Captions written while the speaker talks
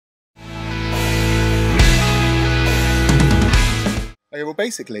Okay, well,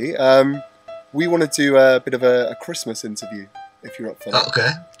 basically, we want to do a bit of a Christmas interview, if you're up for that. Okay,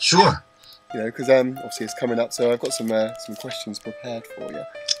 sure. You know, because obviously it's coming up, so I've got some questions prepared for you.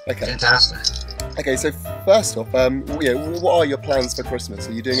 Okay. Fantastic. Okay, so first off, what are your plans for Christmas?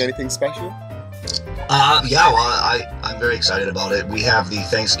 Are you doing anything special? Yeah, well, I'm very excited about it. We have the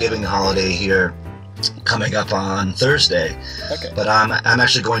Thanksgiving holiday here coming up on Thursday. Okay. But I'm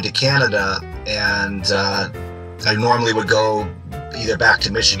actually going to Canada, and I normally would go either back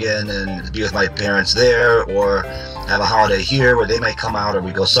to Michigan and be with my parents there, or have a holiday here where they might come out, or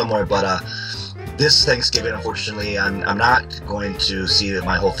we go somewhere. But this Thanksgiving, unfortunately, I'm not going to see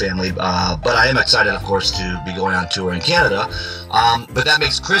my whole family, but I am excited, of course, to be going on tour in Canada. But that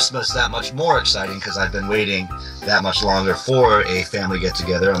makes Christmas that much more exciting because I've been waiting that much longer for a family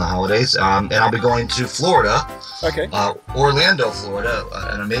get-together on the holidays. And I'll be going to Florida. Okay. Orlando, Florida,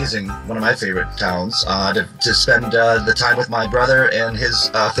 an amazing, one of my favorite towns, to spend the time with my brother and his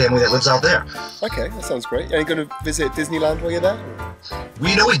family that lives out there. Okay, that sounds great. Are you going to visit Disneyland while you're there?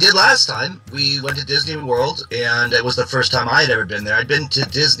 We did last time. We went to Disney World, and it was the first time I had ever been there. I'd been to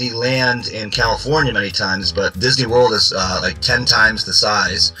Disneyland in California many times, but Disney World is like 10 times the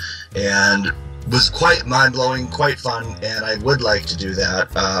size, and was quite mind-blowing, quite fun, and I would like to do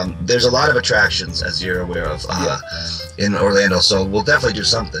that. There's a lot of attractions, as you're aware of, in Orlando, so we'll definitely do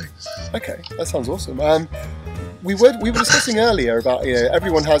something. Okay, that sounds awesome. We were discussing earlier about,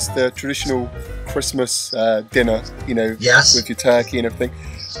 everyone has the traditional Christmas dinner, Yes. with your turkey and everything.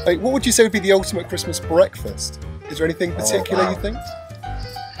 What would you say would be the ultimate Christmas breakfast? Is there anything particular you think?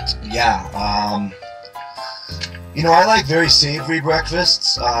 Yeah, I like very savory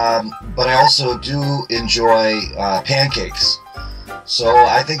breakfasts, but I also do enjoy pancakes. So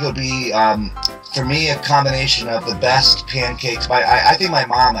I think it would be, for me, a combination of the best pancakes. I think my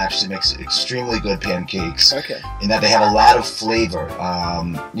mom actually makes extremely good pancakes. Okay. In that they have a lot of flavor.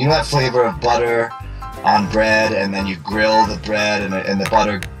 You know that flavor of butter on bread, and then you grill the bread, and the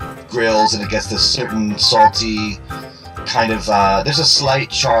butter grills, and it gets this certain salty kind of, there's a slight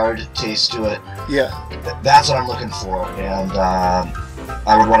charred taste to it. Yeah. That's what I'm looking for, and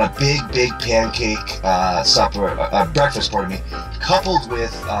I would want a big pancake breakfast, pardon me, coupled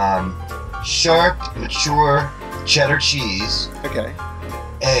with sharp, mature cheddar cheese. Okay.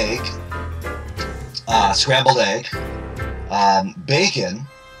 Egg, scrambled egg, bacon,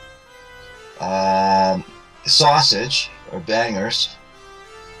 sausage or bangers.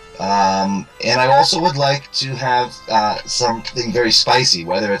 And I also would like to have something very spicy,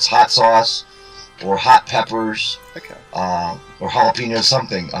 whether it's hot sauce or hot peppers, Okay. or jalapeno,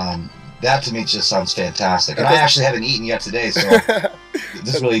 something. That to me just sounds fantastic. And I actually haven't eaten yet today, so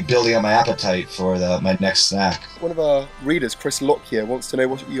this is really building up my appetite for my next snack. One of our readers, Chris Lockyer, wants to know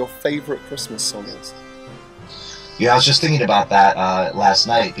what your favourite Christmas song is. Yeah, I was just thinking about that last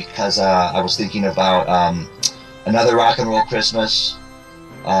night because I was thinking about another rock and roll Christmas,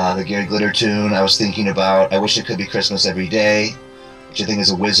 the Gary Glitter tune. I was thinking about I Wish It Could Be Christmas Every Day, which I think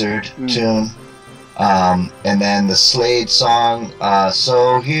is a Wizard tune. And then the Slade song,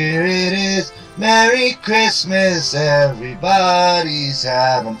 So Here It Is, Merry Christmas, everybody's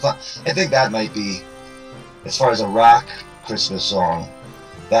having fun. I think that might be, as far as a rock Christmas song,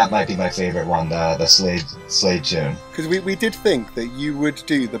 that might be my favorite one, the Slade tune. Because we did think that you would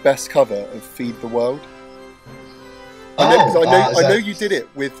do the best cover of Feed the World. I know you did it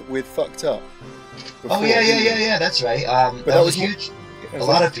with Fucked Up. Before, oh yeah, that's right. But that was huge. A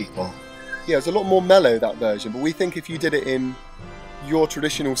lot of people. Yeah, it was a lot more mellow, that version, but we think if you did it in your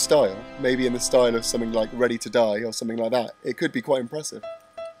traditional style, maybe in the style of something like Ready to Die or something like that, it could be quite impressive.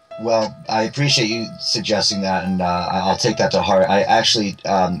 Well, I appreciate you suggesting that, and I'll take that to heart. I actually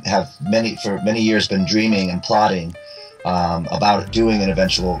have for many years been dreaming and plotting about doing an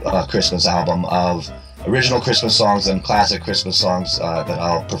eventual Christmas album of original Christmas songs and classic Christmas songs that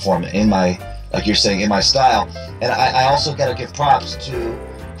I'll perform in my, like you're saying, in my style. And I also got to give props to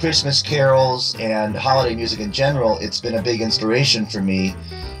Christmas carols and holiday music in general. It's been a big inspiration for me.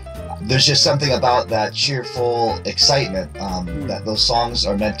 There's just something about that cheerful excitement that those songs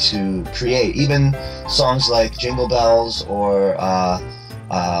are meant to create. Even songs like Jingle Bells or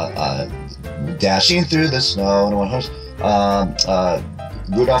Dashing Through the Snow,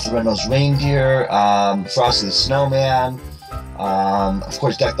 Rudolph the Red-Nosed Reindeer, Frosty the Snowman, of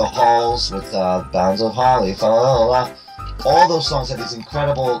course Deck the Halls with Bounds of Holly, all those songs have these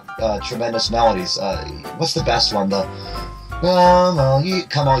incredible, tremendous melodies. What's the best one? The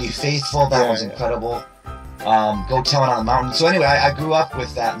Come All You Faithful, that was incredible. Go Tell It on the Mountain. So anyway, I grew up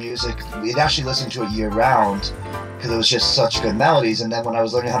with that music. We'd actually listen to it year-round, because it was just such good melodies. And then when I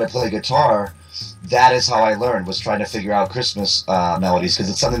was learning how to play guitar, that is how I learned, was trying to figure out Christmas melodies, because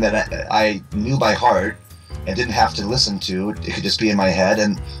it's something that I knew by heart and didn't have to listen to. It could just be in my head,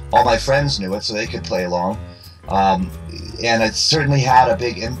 and all my friends knew it, so they could play along. And it certainly had a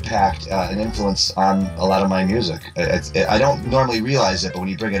big impact and influence on a lot of my music. I don't normally realize it, but when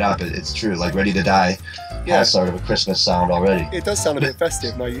you bring it up, it's true. Like Ready to Die has sort of a Christmas sound already. It does sound a bit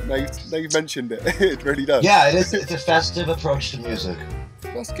festive now you've mentioned it. It really does. Yeah, it is. It's a festive approach to music.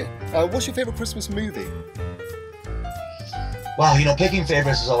 That's good. What's your favourite Christmas movie? Well, you know, picking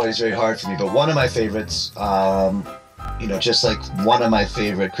favorites is always very hard for me, but one of my favorites, you know, just like one of my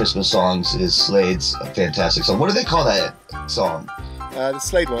favorite Christmas songs is Slade's fantastic song. What do they call that song? The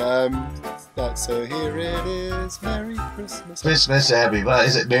Slade one. So here it is, Merry Christmas. Christmas, everybody.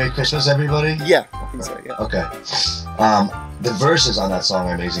 Is it Merry Christmas, everybody? Yeah, I think so, yeah. Okay. The verses on that song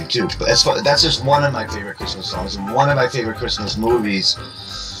are amazing too. But that's just one of my favorite Christmas songs and one of my favorite Christmas movies.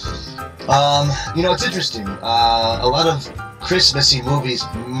 You know, it's interesting. A lot of Christmassy movies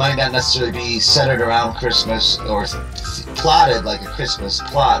might not necessarily be centered around Christmas or plotted like a Christmas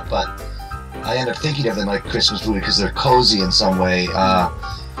plot, but I end up thinking of them like Christmas movie because they're cozy in some way.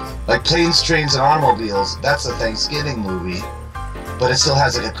 Like Planes, Trains, and Automobiles, that's a Thanksgiving movie, but it still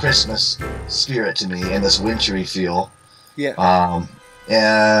has like a Christmas spirit to me and this wintry feel. Yeah.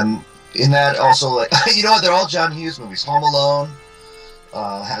 And in that also, like, you know what, they're all John Hughes movies. Home Alone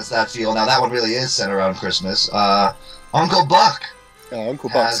has that feel. Now that one really is centered around Christmas. Uncle Buck. Uncle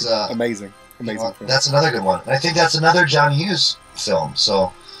Buck's amazing. Amazing film. That's another good one. And I think that's another John Hughes film.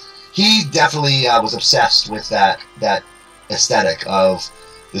 So he definitely was obsessed with that aesthetic of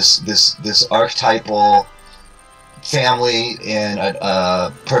this archetypal family in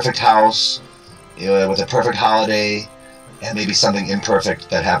a perfect house, you know, with a perfect holiday, and maybe something imperfect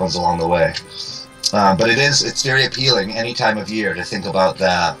that happens along the way. But it's very appealing any time of year to think about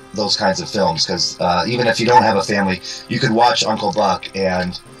those kinds of films, because even if you don't have a family, you could watch Uncle Buck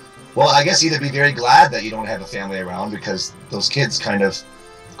and, well, I guess either be very glad that you don't have a family around because those kids kind of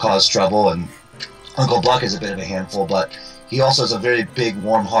cause trouble, and Uncle Buck is a bit of a handful, but he also has a very big,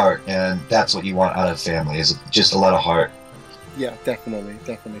 warm heart, and that's what you want out of family, is just a lot of heart. Yeah, definitely,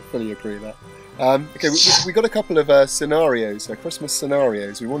 fully agree with that. Okay, we got a couple of scenarios, Christmas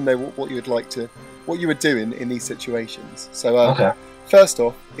scenarios. We want to know what you'd like to, what you would do in these situations. So, okay. First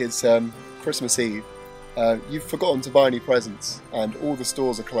off, it's Christmas Eve. You've forgotten to buy any presents, and all the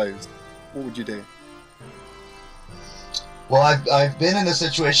stores are closed. What would you do? Well, I've been in this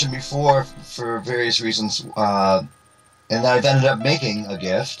situation before for various reasons, and I've ended up making a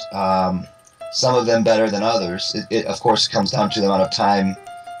gift. Some of them better than others. It of course comes down to the amount of time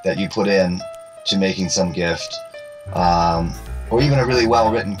that you put in to making some gift, or even a really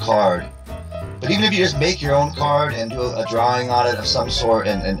well-written card. But even if you just make your own card and do a drawing on it of some sort,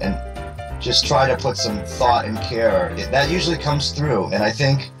 and just try to put some thought and care, that usually comes through. And I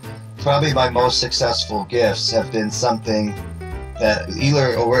think probably my most successful gifts have been something that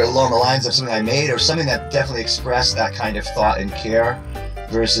either were along the lines of something I made or something that definitely expressed that kind of thought and care,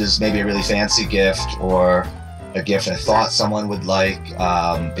 versus maybe a really fancy gift or a gift I thought someone would like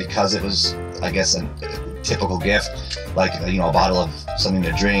because it was, I guess, a typical gift, like, you know, a bottle of something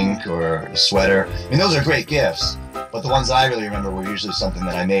to drink or a sweater. I mean, those are great gifts, but the ones I really remember were usually something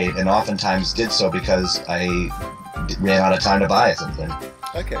that I made, and oftentimes did so because I ran out of time to buy something.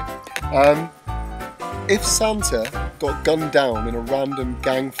 Okay. If Santa got gunned down in a random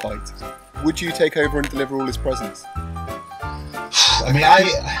gang fight, would you take over and deliver all his presents? I mean,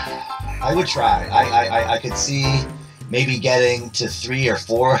 I would try. I could see maybe getting to 3 or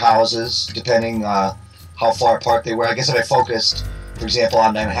 4 houses, depending how far apart they were. I guess if I focused, for example,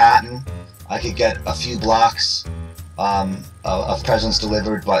 on Manhattan, I could get a few blocks of presents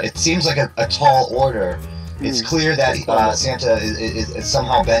delivered, but it seems like a tall order. It's clear that Santa is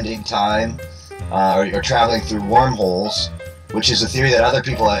somehow bending time or traveling through wormholes, which is a theory that other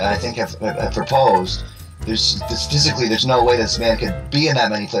people, I think, have proposed. Physically, there's no way this man could be in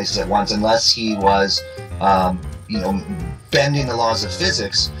that many places at once unless he was, you know, bending the laws of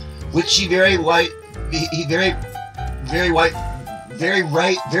physics, which he very well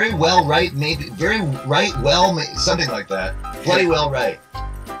something like that. Bloody well right.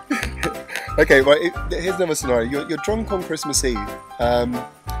 Okay, right. Here's another scenario. You're drunk on Christmas Eve.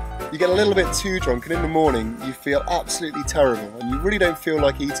 You get a little bit too drunk, and in the morning you feel absolutely terrible, and you really don't feel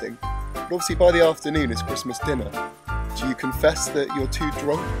like eating. But obviously, by the afternoon, it's Christmas dinner. Do you confess that you're too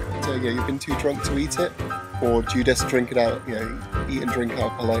drunk? So, you've been too drunk to eat it, or do you just drink it out? Eat and drink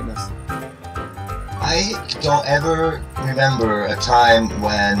out of politeness. I don't ever remember a time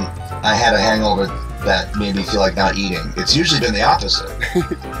when I had a hangover that made me feel like not eating. It's usually been the opposite.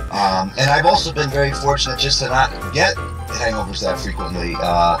 And I've also been very fortunate just to not get hangovers that frequently.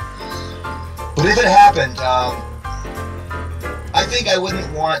 But if it happened, I think I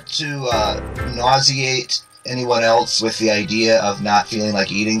wouldn't want to nauseate anyone else with the idea of not feeling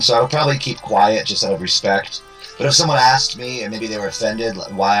like eating, so I would probably keep quiet just out of respect. But if someone asked me, and maybe they were offended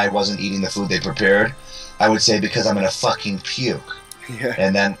why I wasn't eating the food they prepared, I would say because I'm gonna fucking puke. Yeah.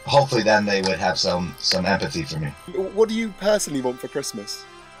 And then hopefully then they would have some empathy for me. What do you personally want for Christmas?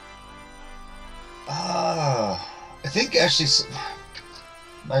 I think actually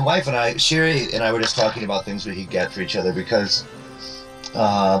my wife and I, Sherry and I, were just talking about things we could get for each other because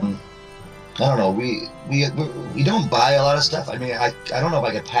I don't know, we don't buy a lot of stuff. I mean, I don't know if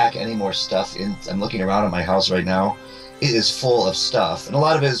I could pack any more stuff in. I'm looking around at my house right now. It is full of stuff, and a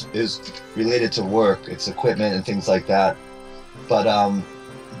lot of it is related to work. It's equipment and things like that. But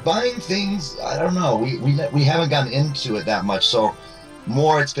buying things, I don't know. We haven't gotten into it that much. So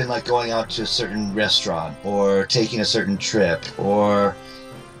more, it's been like going out to a certain restaurant or taking a certain trip or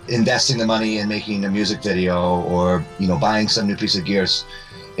investing the money in making a music video or buying some new piece of gear.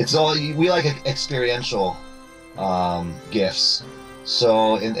 It's all, we like experiential gifts.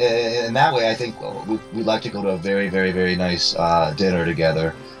 So in that way, I think we'd like to go to a very, very, very nice dinner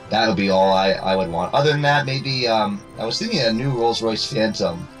together. That would be all I would want. Other than that, maybe I was thinking a new Rolls-Royce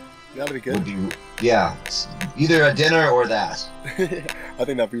Phantom. That'd be good. Would be, yeah, either a dinner or that. I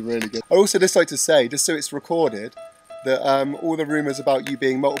think that'd be really good. I'd also just like to say, just so it's recorded, that all the rumours about you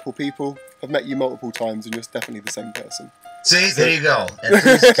being multiple people, I've met you multiple times and you're definitely the same person. See, there you go. And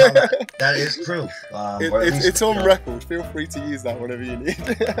please tell that is proof. It's on record. Feel free to use that whenever you need.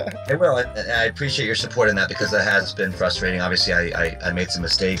 I will, and I appreciate your support in that because that has been frustrating. Obviously, I made some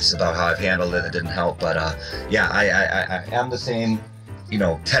mistakes about how I've handled it. It didn't help, but yeah, I am the same,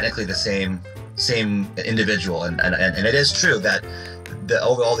 technically the same individual, and it is true that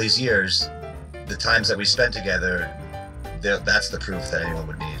over all these years, the times that we spent together, that's the proof that anyone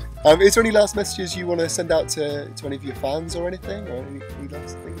would need. Is there any last messages you want to send out to any of your fans or anything? Or any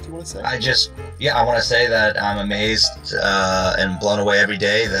last things you want to say? I want to say that I'm amazed and blown away every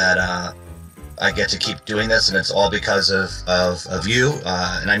day that I get to keep doing this, and it's all because of you,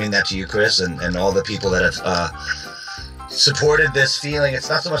 and I mean that to you, Chris, and all the people that have supported this feeling. It's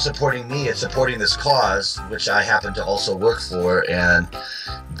not so much supporting me, it's supporting this cause, which I happen to also work for and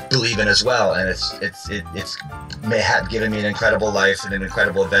believe in as well, and it's given me an incredible life and an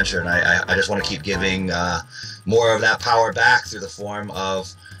incredible adventure, and I just want to keep giving more of that power back through the form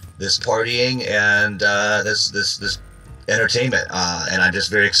of this partying and this entertainment, and I'm just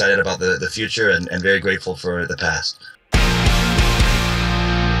very excited about the future and very grateful for the past.